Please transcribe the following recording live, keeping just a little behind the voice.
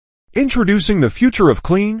Introducing the future of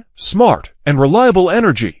clean, smart, and reliable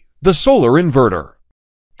energy, the solar inverter.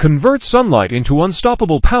 Convert sunlight into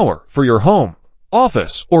unstoppable power for your home,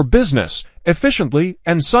 office, or business efficiently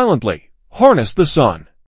and silently. Harness the sun.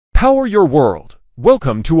 Power your world.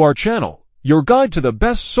 Welcome to our channel, your guide to the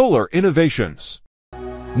best solar innovations.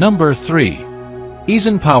 Number 3.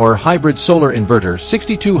 EASUN Power Hybrid Solar Inverter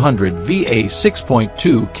 6200 VA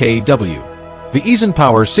 6.2 kW. The EASUN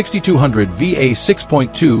Power 6200 VA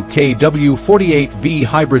 6.2 kW 48V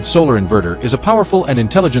Hybrid Solar Inverter is a powerful and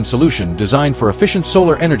intelligent solution designed for efficient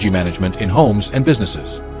solar energy management in homes and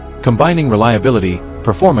businesses. Combining reliability,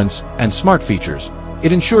 performance, and smart features,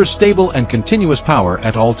 it ensures stable and continuous power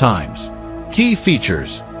at all times. Key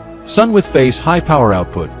features: sun with phase high power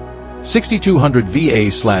output, 6200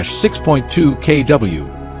 VA/6.2 kW,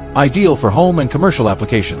 ideal for home and commercial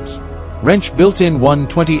applications. Wrench built-in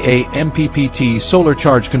 120A MPPT solar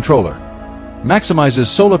charge controller. Maximizes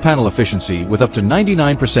solar panel efficiency with up to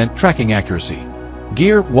 99% tracking accuracy.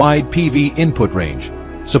 Gear-wide PV input range.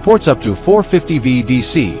 Supports up to 450V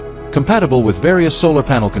DC, compatible with various solar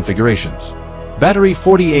panel configurations. Battery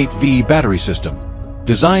 48V battery system.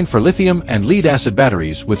 Designed for lithium and lead-acid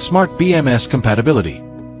batteries with smart BMS compatibility.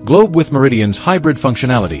 Globe with Meridian's hybrid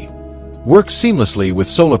functionality. Works seamlessly with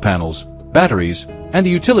solar panels, batteries, and the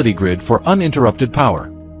utility grid for uninterrupted power.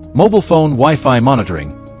 Mobile phone Wi-Fi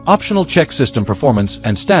monitoring. Optional check system performance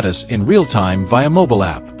and status in real time via mobile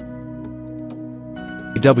app.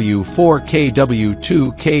 W4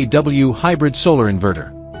 kW2 kW Hybrid Solar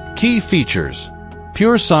Inverter. Key features: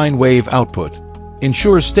 pure sine wave output.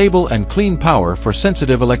 Ensures stable and clean power for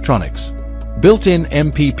sensitive electronics. Built-in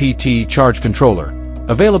MPPT charge controller.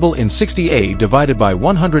 Available in 60A divided by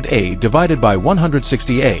 100A divided by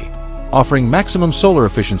 160A. Offering maximum solar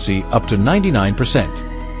efficiency up to 99%.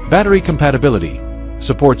 Battery compatibility.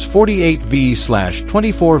 Supports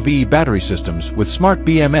 48V/24V battery systems with smart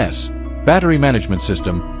BMS, battery management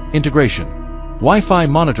system, integration. Wi-Fi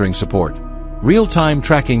monitoring support. Real-time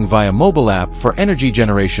tracking via mobile app for energy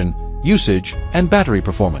generation, usage, and battery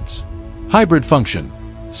performance. Hybrid function.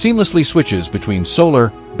 Seamlessly switches between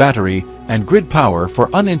solar, battery, and grid power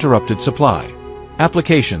for uninterrupted supply.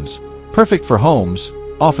 Applications. Perfect for homes,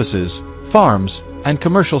 offices, farms, and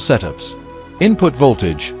commercial setups. Input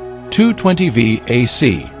voltage, 220V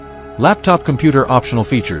AC. Laptop computer optional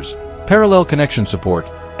features, parallel connection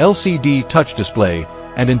support, LCD touch display,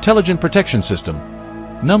 and intelligent protection system.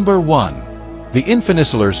 Number 1. The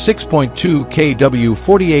Infinisolar 6.2 kW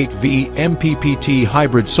 48V MPPT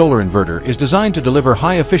Hybrid Solar Inverter is designed to deliver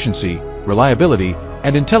high efficiency, reliability,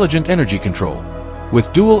 and intelligent energy control.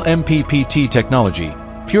 With dual MPPT technology,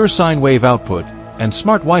 pure sine wave output, and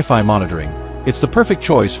smart Wi-Fi monitoring, it's the perfect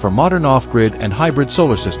choice for modern off-grid and hybrid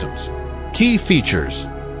solar systems. Key features: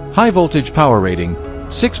 high voltage power rating,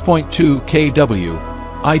 6.2 kW,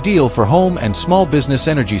 ideal for home and small business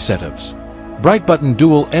energy setups. Bright button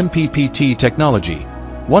dual MPPT technology,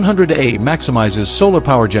 100A maximizes solar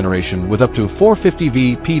power generation with up to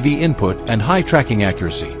 450V PV input and high tracking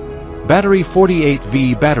accuracy. Battery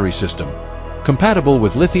 48V battery system, compatible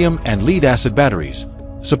with lithium and lead-acid batteries.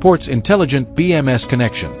 Supports intelligent BMS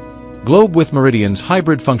connection. Globe with Meridian's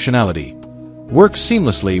hybrid functionality. Works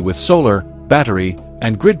seamlessly with solar, battery,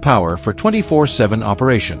 and grid power for 24/7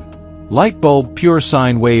 operation. Light bulb pure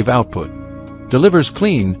sine wave output. Delivers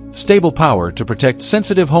clean, stable power to protect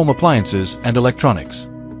sensitive home appliances and electronics.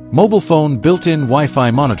 Mobile phone built-in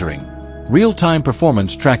Wi-Fi monitoring. Real-time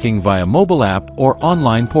performance tracking via mobile app or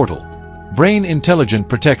online portal. Brain intelligent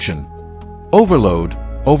protection. Overload,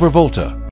 overvolta.